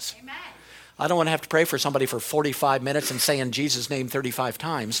Jesus. Amen. I don't want to have to pray for somebody for 45 minutes and say in Jesus' name 35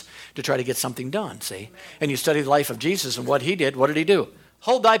 times to try to get something done, see? And you study the life of Jesus and what he did. What did he do?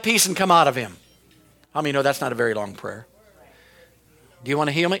 Hold thy peace and come out of him. How many know that's not a very long prayer? Do you want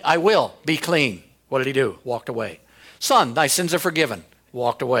to heal me? I will. Be clean. What did he do? Walked away. Son, thy sins are forgiven.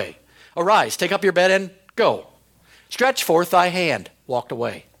 Walked away. Arise, take up your bed and go. Stretch forth thy hand. Walked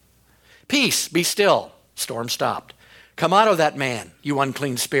away. Peace, be still. Storm stopped. Come out of that man, you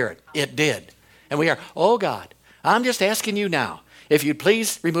unclean spirit. It did. And we are, oh God, I'm just asking you now, if you'd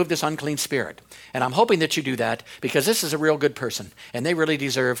please remove this unclean spirit. And I'm hoping that you do that because this is a real good person and they really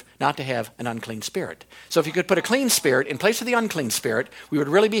deserve not to have an unclean spirit. So if you could put a clean spirit in place of the unclean spirit, we would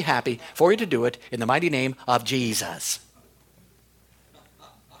really be happy for you to do it in the mighty name of Jesus.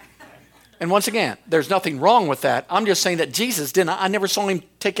 And once again, there's nothing wrong with that. I'm just saying that Jesus didn't. I never saw him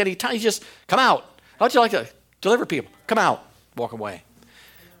take any time. He just, come out. How'd you like to deliver people? Come out. Walk away.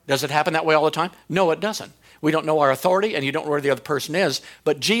 Does it happen that way all the time? No, it doesn't. We don't know our authority, and you don't know where the other person is.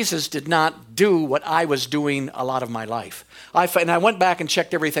 But Jesus did not do what I was doing a lot of my life. And I went back and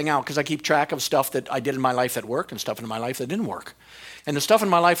checked everything out because I keep track of stuff that I did in my life that worked and stuff in my life that didn't work. And the stuff in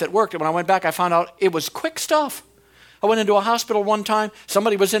my life that worked, when I went back, I found out it was quick stuff. I went into a hospital one time.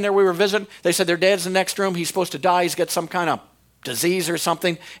 Somebody was in there. We were visiting. They said their dad's in the next room. He's supposed to die. He's got some kind of disease or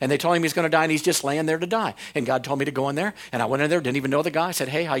something, and they told him he's going to die, and he's just laying there to die. And God told me to go in there, and I went in there, didn't even know the guy. I said,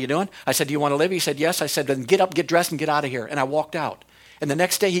 hey, how you doing? I said, do you want to live? He said, yes. I said, then get up, get dressed, and get out of here. And I walked out. And the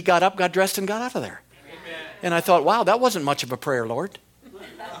next day he got up, got dressed, and got out of there. Amen. And I thought, wow, that wasn't much of a prayer, Lord.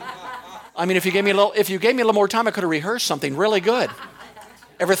 I mean, if you gave me a little more time, I could have rehearsed something really good.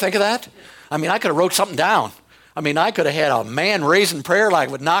 Ever think of that? I mean, I could have wrote something down. I mean, I could have had a man-raising prayer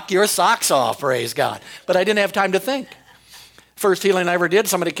like would knock your socks off, praise God. But I didn't have time to think. First healing I ever did,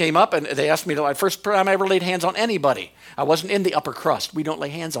 somebody came up and they asked me to, first time I ever laid hands on anybody. I wasn't in the upper crust. We don't lay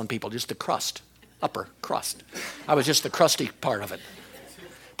hands on people, just the crust, upper crust. I was just the crusty part of it.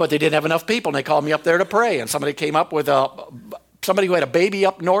 But they didn't have enough people, and they called me up there to pray. And somebody came up with somebody who had a baby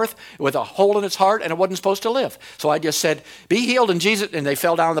up north with a hole in its heart, and it wasn't supposed to live. So I just said, be healed in Jesus, and they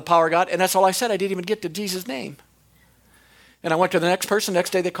fell down in the power of God. And that's all I said. I didn't even get to Jesus' name. And I went to the next person.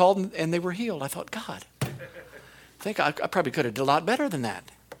 Next day they called, and they were healed. I thought, God. I think I probably could have done a lot better than that.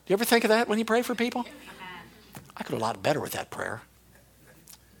 Do you ever think of that when you pray for people? I could have a lot better with that prayer.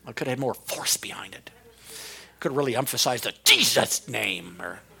 I could have had more force behind it. Could have really emphasized the Jesus name.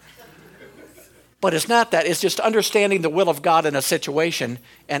 But it's not that. It's just understanding the will of God in a situation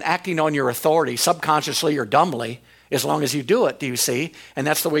and acting on your authority subconsciously or dumbly as long as you do it, do you see? And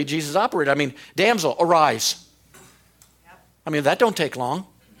that's the way Jesus operated. I mean, damsel, arise. I mean, that don't take long.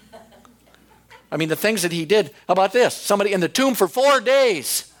 I mean, the things that he did. How about this? Somebody in the tomb for 4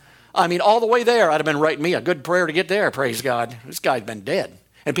 days. I mean, all the way there. I'd have been writing me a good prayer to get there, praise God. This guy's been dead.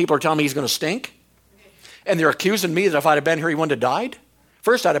 And people are telling me he's going to stink. And they're accusing me that if I'd have been here, he wouldn't have died.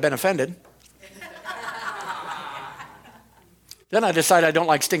 First, I'd have been offended. Then I decided I don't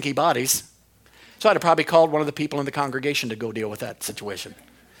like stinky bodies. So I'd have probably called one of the people in the congregation to go deal with that situation.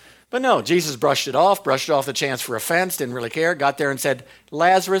 But no, Jesus brushed it off the chance for offense, didn't really care, got there and said,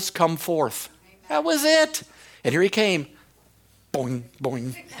 Lazarus, come forth. That was it. And here he came. Boing,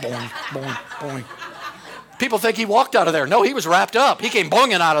 boing, boing, boing, boing. People think he walked out of there. No, he was wrapped up. He came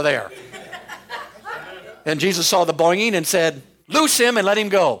boinging out of there. And Jesus saw the boinging and said, loose him and let him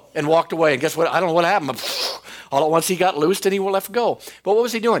go. And walked away. And guess what? I don't know what happened. All at once he got loosed and he left go. But what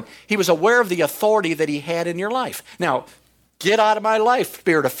was he doing? He was aware of the authority that he had in your life. Now, get out of my life,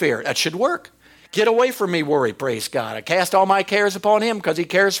 spirit of fear. That should work. Get away from me, worry, praise God. I cast all my cares upon him because he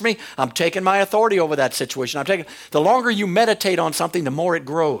cares for me. I'm taking my authority over that situation. The longer you meditate on something, the more it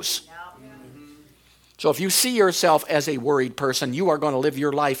grows. So if you see yourself as a worried person, you are going to live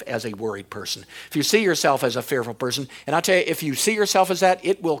your life as a worried person. If you see yourself as a fearful person, and I tell you, if you see yourself as that,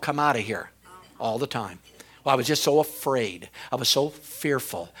 it will come out of here all the time. Well, I was just so afraid. I was so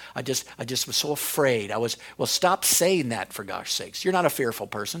fearful. I just was so afraid. Well, stop saying that, for gosh sakes. You're not a fearful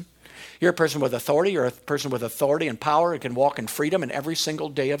person. You're a person with authority. You're a person with authority and power and can walk in freedom in every single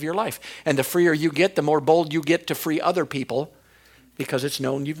day of your life. And the freer you get, the more bold you get to free other people, because it's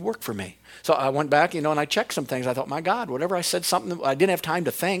known you've worked for me. So I went back, and I checked some things. I thought, my God, whatever I said, something I didn't have time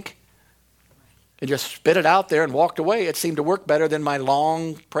to think, and just spit it out there and walked away. It seemed to work better than my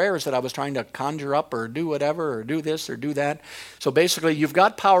long prayers that I was trying to conjure up or do whatever or do this or do that. So basically, you've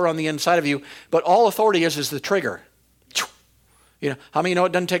got power on the inside of you, but all authority is the trigger. How many know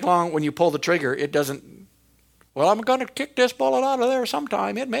it doesn't take long when you pull the trigger? It doesn't, well, I'm going to kick this bullet out of there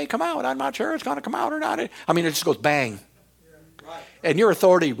sometime. It may come out. I'm not sure it's going to come out or not. It just goes bang. And your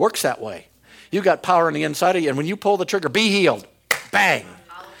authority works that way. You got power on the inside of you, and when you pull the trigger, be healed. Bang.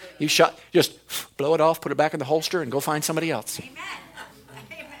 You just blow it off, put it back in the holster, and go find somebody else. Amen.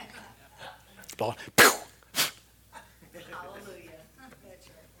 Blow it.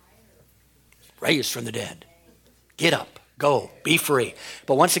 Raised from the dead. Get up. Go. Be free.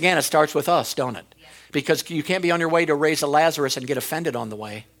 But once again, it starts with us, don't it? Because you can't be on your way to raise a Lazarus and get offended on the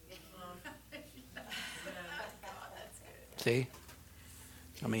way. See?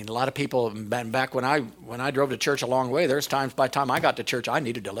 A lot of people, back when I drove to church a long way, there's times by the time I got to church, I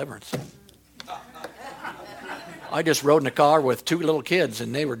needed deliverance. I just rode in a car with 2 little kids,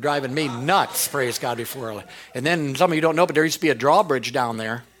 and they were driving me nuts, praise God, before. And then some of you don't know, but there used to be a drawbridge down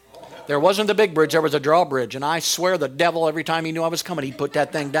there. There wasn't the big bridge, there was a drawbridge. And I swear the devil, every time he knew I was coming, he'd put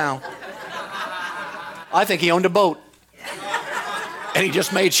that thing down. I think he owned a boat. And he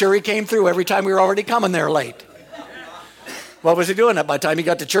just made sure he came through every time we were already coming there late. What was he doing? By the time he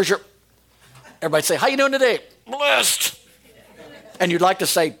got to church, everybody'd say, how you doing today? Blessed. And you'd like to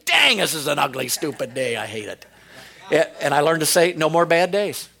say, dang, this is an ugly, stupid day. I hate it. And I learned to say, no more bad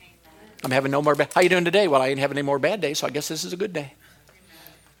days. I'm having no more bad. How you doing today? Well, I ain't having any more bad days, so I guess this is a good day.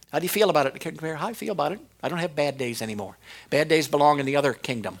 How do you feel about it? How I feel about it? I don't have bad days anymore. Bad days belong in the other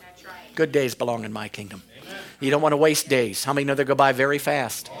kingdom. That's right. Good days belong in my kingdom. Amen. You don't want to waste days. How many know they go by very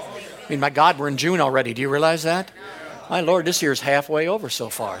fast? My God, we're in June already. Do you realize that? My Lord, this year's halfway over so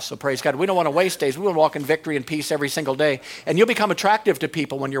far. So praise God. We don't want to waste days. We want to walk in victory and peace every single day. And you'll become attractive to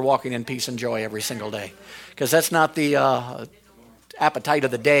people when you're walking in peace and joy every single day. Because that's not the appetite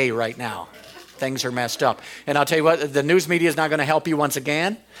of the day right now. Things are messed up. And I'll tell you what, the news media is not going to help you once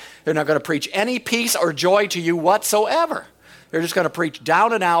again. They're not going to preach any peace or joy to you whatsoever. They're just going to preach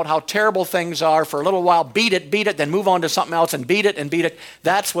down and out how terrible things are for a little while. Beat it, then move on to something else and beat it.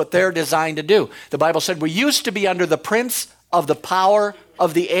 That's what they're designed to do. The Bible said we used to be under the prince of the power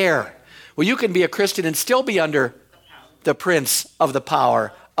of the air. Well, you can be a Christian and still be under the prince of the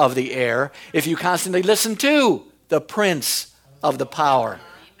power of the air if you constantly listen to the prince of the power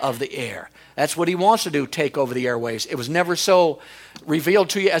of the air. That's what he wants to do, take over the airwaves. It was never so revealed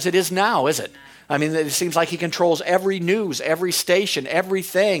to you as it is now, is it? It seems like he controls every news, every station,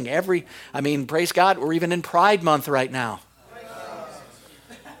 everything, praise God, we're even in Pride Month right now.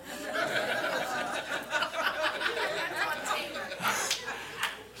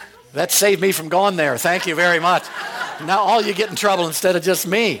 That saved me from going there. Thank you very much. Now all you get in trouble instead of just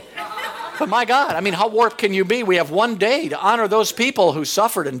me. But my God, how warped can you be? We have one day to honor those people who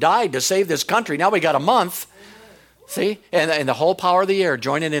suffered and died to save this country. Now we got a month. See? And the whole power of the air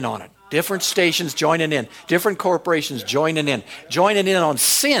joining in on it. Different stations joining in. Different corporations joining in. Joining in on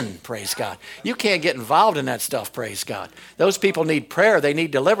sin, praise God. You can't get involved in that stuff, praise God. Those people need prayer. They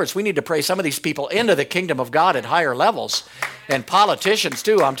need deliverance. We need to pray some of these people into the kingdom of God at higher levels. And politicians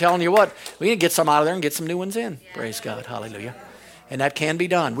too. I'm telling you what, we need to get some out of there and get some new ones in. Praise God. Hallelujah. And that can be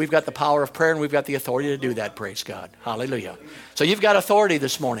done. We've got the power of prayer and we've got the authority to do that, praise God. Hallelujah. So you've got authority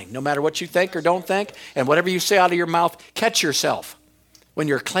this morning, no matter what you think or don't think. And whatever you say out of your mouth, catch yourself. When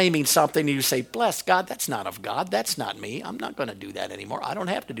you're claiming something and you say, bless God, that's not of God. That's not me. I'm not going to do that anymore. I don't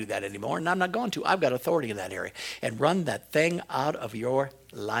have to do that anymore. And I'm not going to. I've got authority in that area. And run that thing out of your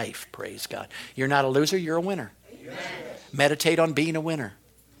life, praise God. You're not a loser. You're a winner. Amen. Meditate on being a winner.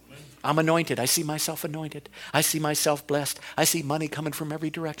 I'm anointed. I see myself anointed. I see myself blessed. I see money coming from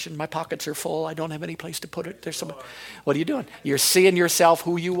every direction. My pockets are full. I don't have any place to put it. What are you doing? You're seeing yourself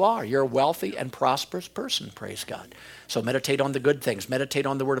who you are. You're a wealthy and prosperous person, praise God. So meditate on the good things. Meditate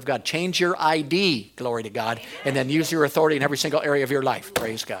on the Word of God. Change your ID, glory to God, and then use your authority in every single area of your life,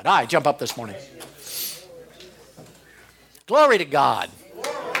 praise God. All right, jump up this morning. Glory to God.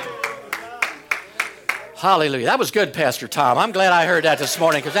 Hallelujah. That was good, Pastor Tom. I'm glad I heard that this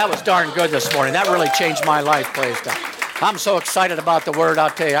morning because that was darn good this morning. That really changed my life, praise God. I'm so excited about the Word, I'll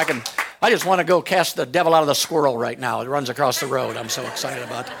tell you. I just want to go cast the devil out of the squirrel right now. It runs across the road. I'm so excited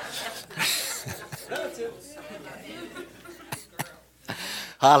about it.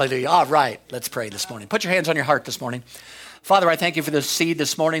 Hallelujah. All right, let's pray this morning. Put your hands on your heart this morning. Father, I thank you for this seed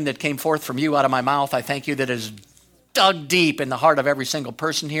this morning that came forth from you out of my mouth. I thank you that it is dug deep in the heart of every single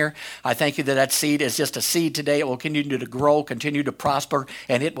person here. I thank you that that seed is just a seed today. It will continue to grow, continue to prosper,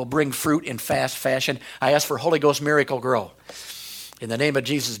 and it will bring fruit in fast fashion. I ask for Holy Ghost miracle grow. In the name of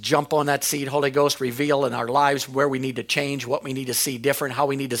Jesus, jump on that seed. Holy Ghost, reveal in our lives where we need to change, what we need to see different, how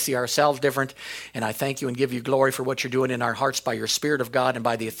we need to see ourselves different. And I thank you and give you glory for what you're doing in our hearts by your Spirit of God and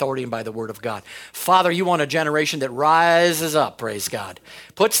by the authority and by the Word of God. Father, you want a generation that rises up, praise God,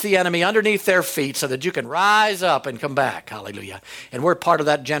 puts the enemy underneath their feet so that you can rise up and come back. Hallelujah. And we're part of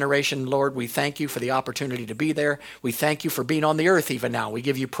that generation, Lord. We thank you for the opportunity to be there. We thank you for being on the earth even now. We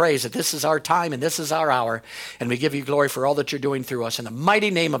give you praise that this is our time and this is our hour. And we give you glory for all that you're doing through us. In the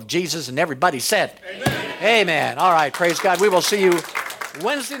mighty name of Jesus, and everybody said, Amen. Amen. All right, praise God. We will see you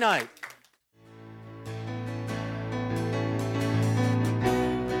Wednesday night.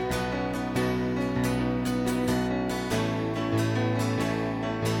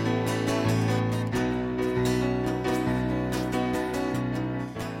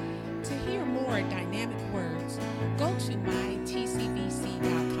 To hear more dynamic words, go to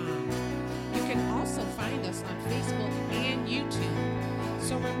mytcvc.com. You can also find us on Facebook and YouTube.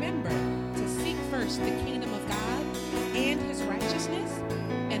 So remember to seek first the kingdom